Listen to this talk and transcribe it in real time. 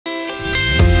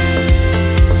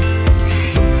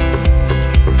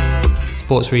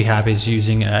Sports rehab is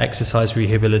using exercise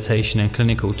rehabilitation and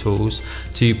clinical tools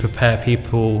to prepare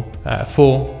people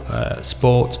for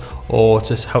sport, or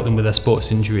to help them with their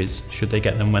sports injuries, should they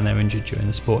get them when they're injured during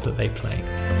the sport that they play.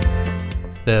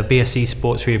 The BSc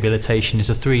Sports Rehabilitation is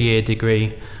a 3-year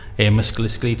degree in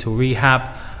musculoskeletal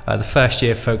rehab. The first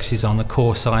year focuses on the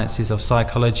core sciences of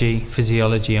psychology,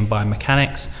 physiology and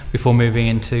biomechanics, before moving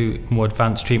into more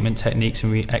advanced treatment techniques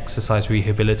and exercise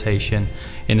rehabilitation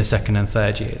in the second and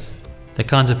third years. The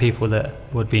kinds of people that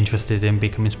would be interested in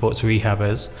becoming sports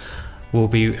rehabbers will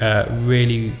be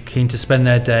really keen to spend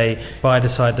their day by the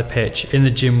side of the pitch, in the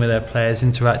gym with their players,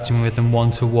 interacting with them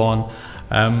one-to-one,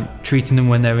 treating them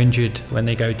when they're injured, when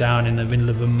they go down in the middle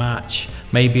of a match,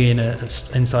 maybe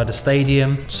inside a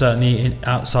stadium, certainly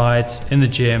outside, in the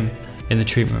gym, in the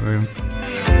treatment room.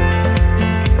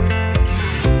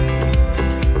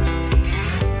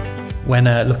 When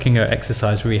looking at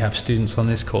exercise rehab, students on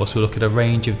this course will look at a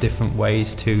range of different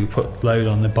ways to put load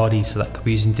on the body, so that could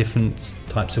be using different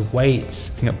types of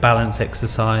weights, looking at balance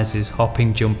exercises,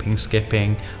 hopping, jumping,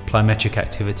 skipping, plyometric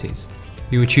activities.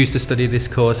 You would choose to study this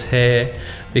course here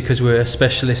because we're a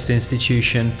specialist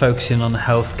institution focusing on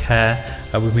healthcare.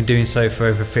 We've been doing so for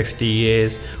over 50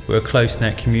 years. We're a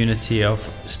close-knit community of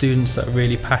students that are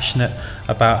really passionate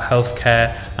about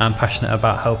healthcare and passionate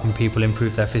about helping people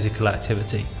improve their physical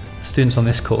activity. Students on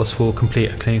this course will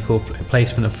complete a clinical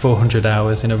placement of 400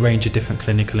 hours in a range of different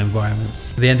clinical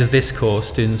environments. At the end of this course,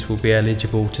 students will be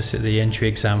eligible to sit the entry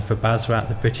exam for BASRAT,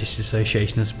 the British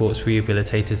Association of Sports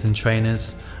Rehabilitators and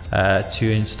Trainers,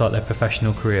 to start their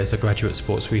professional career as a graduate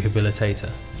sports rehabilitator.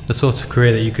 The sort of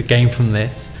career that you could gain from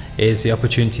this is the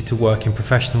opportunity to work in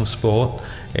professional sport,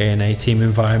 in a team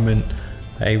environment,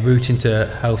 a route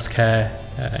into healthcare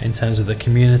in terms of the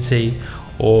community,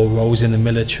 or roles in the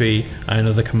military and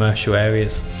other commercial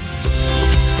areas.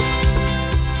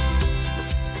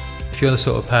 If you're the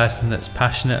sort of person that's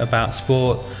passionate about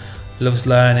sport, loves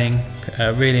learning,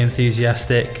 really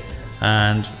enthusiastic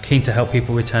and keen to help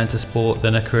people return to sport,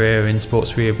 then a career in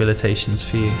sports rehabilitation is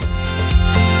for you.